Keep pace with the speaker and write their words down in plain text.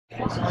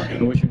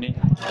And what's your name?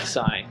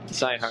 Cy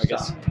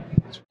Hargis.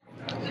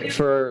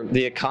 For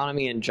the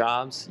economy and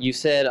jobs, you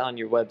said on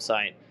your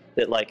website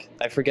that, like,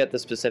 I forget the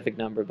specific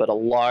number, but a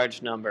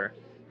large number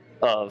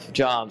of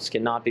jobs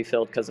cannot be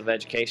filled because of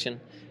education.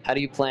 How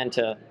do you plan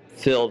to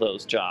fill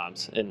those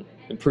jobs and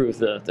improve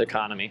the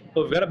economy?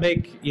 Well, we've got to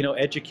make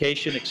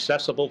education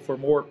accessible for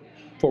more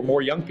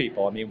young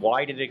people. I mean,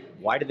 why did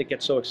it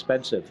get so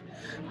expensive?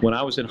 When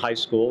I was in high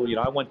school,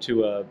 I went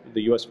to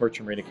the U.S.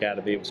 Merchant Marine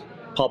Academy. It was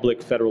a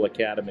public federal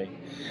academy,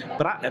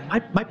 but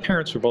my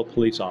parents were both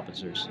police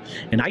officers,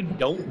 and I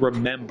don't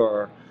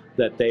remember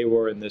that they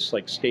were in this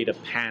state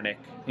of panic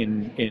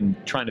in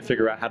trying to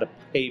figure out how to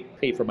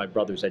pay for my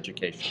brother's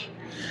education.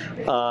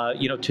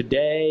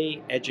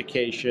 Today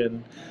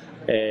education,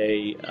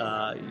 a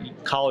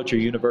college or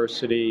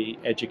university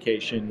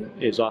education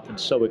is often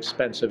so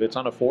expensive it's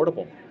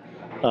unaffordable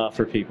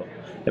for people.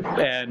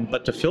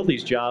 But to fill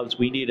these jobs,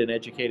 we need an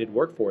educated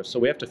workforce. So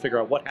we have to figure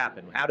out what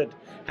happened. How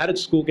did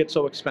school get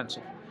so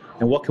expensive,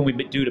 and what can we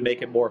do to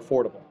make it more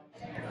affordable?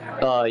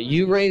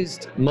 You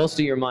raised most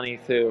of your money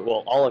through,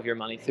 well, all of your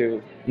money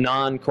through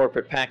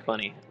non-corporate PAC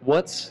money.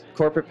 What's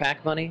corporate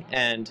PAC money,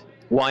 and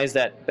why is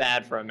that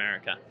bad for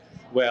America?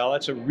 Well,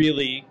 that's a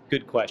really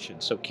good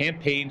question. So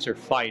campaigns are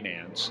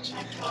financed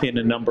in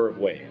a number of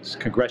ways,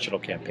 congressional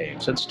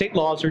campaigns. And state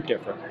laws are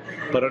different,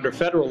 but under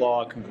federal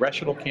law, a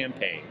congressional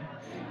campaign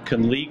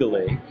can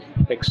legally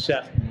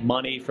accept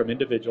money from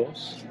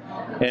individuals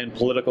and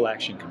political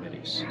action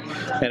committees.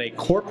 And a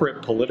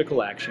corporate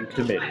political action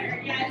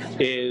committee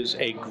is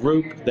a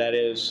group that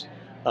is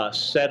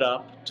set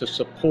up to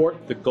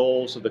support the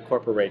goals of the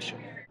corporation.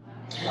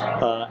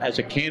 As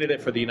a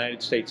candidate for the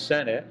United States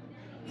Senate,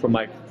 from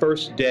my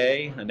first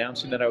day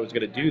announcing that I was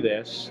going to do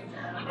this,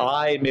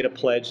 I made a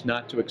pledge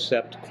not to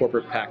accept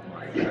corporate PAC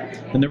money.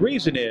 And the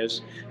reason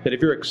is that if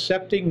you're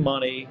accepting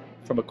money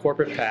from a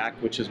corporate PAC,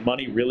 which is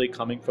money really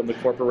coming from the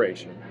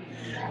corporation,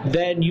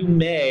 then you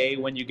may,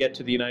 when you get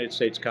to the United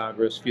States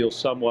Congress, feel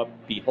somewhat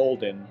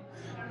beholden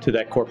to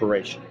that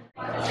corporation.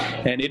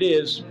 And it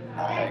is,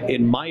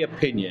 in my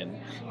opinion,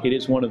 it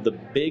is one of the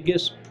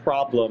biggest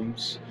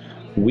problems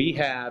we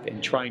have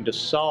in trying to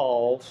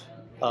solve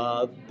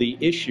the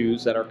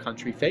issues that our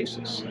country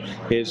faces,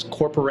 is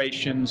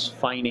corporations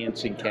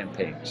financing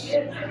campaigns.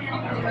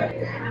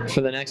 For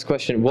the next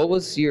question, what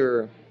was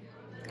the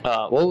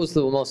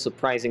most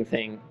surprising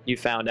thing you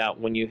found out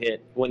when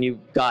you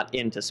got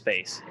into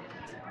space?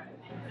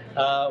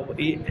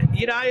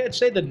 I'd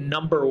say the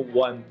number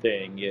one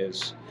thing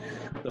is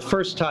the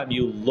first time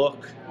you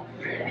look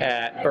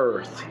at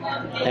Earth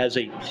as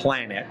a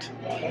planet.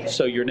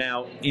 So you're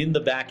now in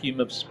the vacuum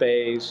of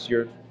space,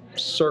 you're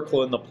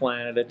circling the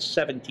planet at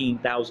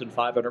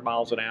 17,500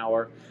 miles an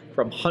hour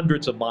from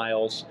hundreds of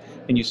miles,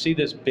 and you see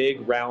this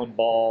big round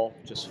ball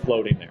just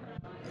floating there.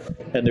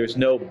 And there's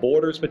no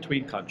borders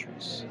between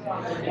countries.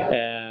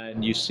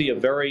 And you see a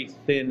very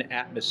thin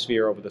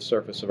atmosphere over the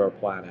surface of our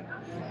planet.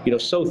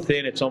 So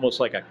thin it's almost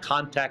like a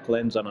contact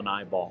lens on an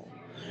eyeball.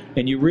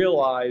 And you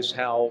realize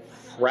how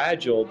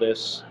fragile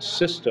this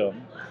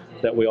system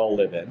that we all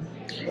live in.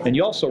 And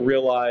you also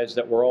realize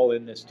that we're all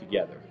in this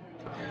together.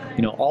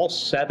 All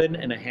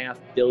 7.5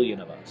 billion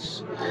of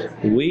us,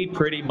 we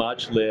pretty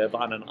much live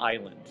on an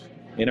island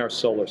in our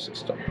solar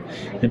system.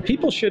 And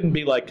people shouldn't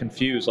be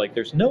confused,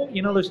 there's no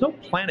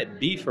planet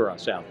B for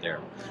us out there.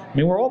 I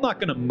mean, we're all not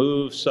going to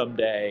move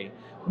someday.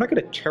 We're not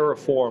going to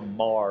terraform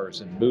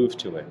Mars and move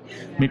to it.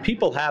 I mean,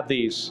 people have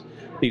these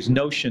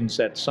notions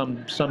that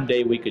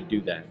someday we could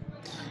do that.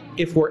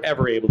 If we're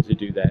ever able to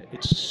do that,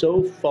 it's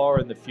so far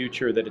in the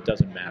future that it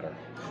doesn't matter.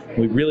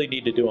 We really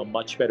need to do a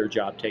much better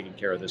job taking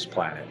care of this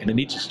planet, and it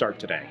needs to start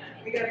today.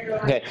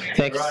 Okay,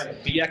 thanks.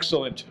 Right. Be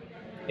excellent.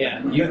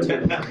 Yeah, you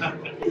too.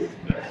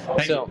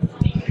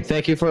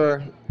 Thank you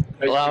for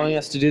allowing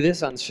us to do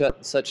this on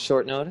such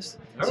short notice.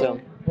 Well,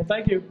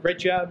 thank you. Great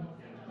job.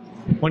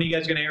 When are you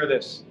guys going to air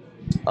this?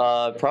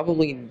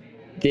 Probably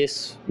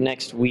this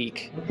next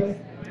week.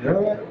 Okay. All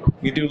right.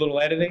 You do a little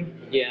editing?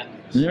 Yeah.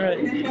 All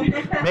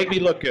right. Make me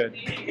look good.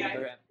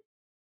 Okay.